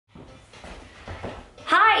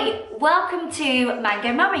Welcome to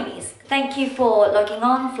Mango Mummies. Thank you for logging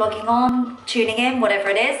on, vlogging on, tuning in, whatever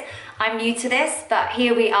it is. I'm new to this, but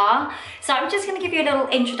here we are. So I'm just going to give you a little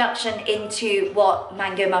introduction into what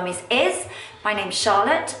Mango Mummies is. My name's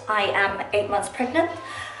Charlotte. I am 8 months pregnant.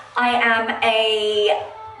 I am a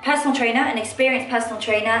personal trainer, an experienced personal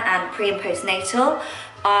trainer and pre and postnatal.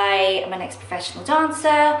 I am an ex-professional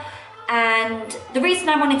dancer. And the reason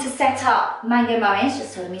I wanted to set up Mango Mummies,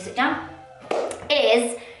 just turn the music down,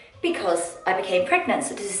 is because I became pregnant.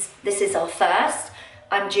 So this is our first.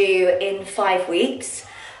 I'm due in 5 weeks.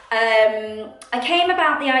 I came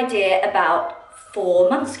about the idea about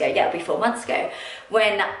 4 months ago. Yeah, it'll be 4 months ago,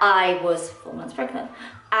 when I was 4 months pregnant.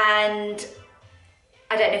 And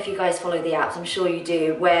I don't know if you guys follow the apps, I'm sure you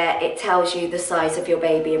do, where it tells you the size of your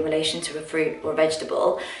baby in relation to a fruit or a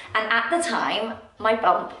vegetable. And at the time, my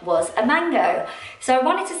bump was a mango. So I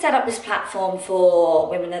wanted to set up this platform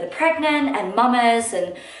for women that are pregnant and mamas,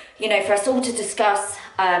 and you know, for us all to discuss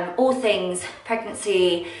all things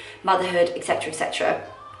pregnancy, motherhood, etc., etc.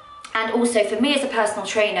 And also for me as a personal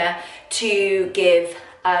trainer to give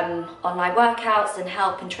online workouts and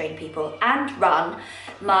help and train people, and run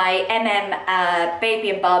my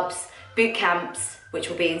Baby and Bubs boot camps, which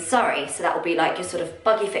will be in Surrey. So that will be like your sort of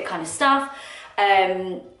buggy fit kind of stuff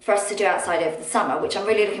for us to do outside over the summer, which I'm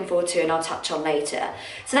really looking forward to and I'll touch on later.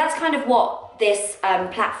 So that's kind of what this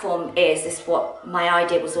platform is. This is what my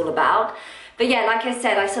idea was all about. But yeah, like I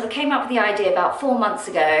said, I sort of came up with the idea about 4 months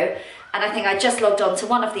ago, and I think I just logged on to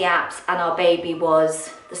one of the apps and our baby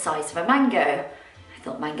was the size of a mango. I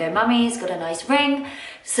thought Mango Mummies got a nice ring.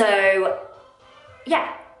 So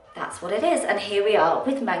yeah, that's what it is. And here we are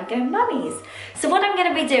with Mango Mummies. So what I'm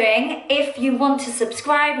going to be doing, if you want to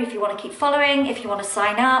subscribe, if you want to keep following, if you want to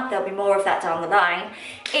sign up, there'll be more of that down the line,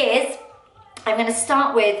 is I'm going to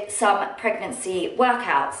start with some pregnancy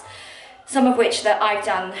workouts. Some of which that I've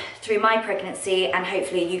done through my pregnancy, and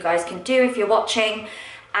hopefully you guys can do if you're watching,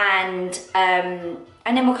 and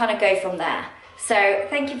then we'll kind of go from there. So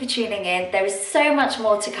thank you for tuning in. There is so much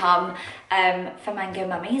more to come for Mango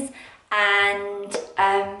Mummies, and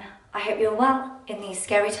I hope you're well in these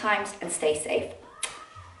scary times and stay safe.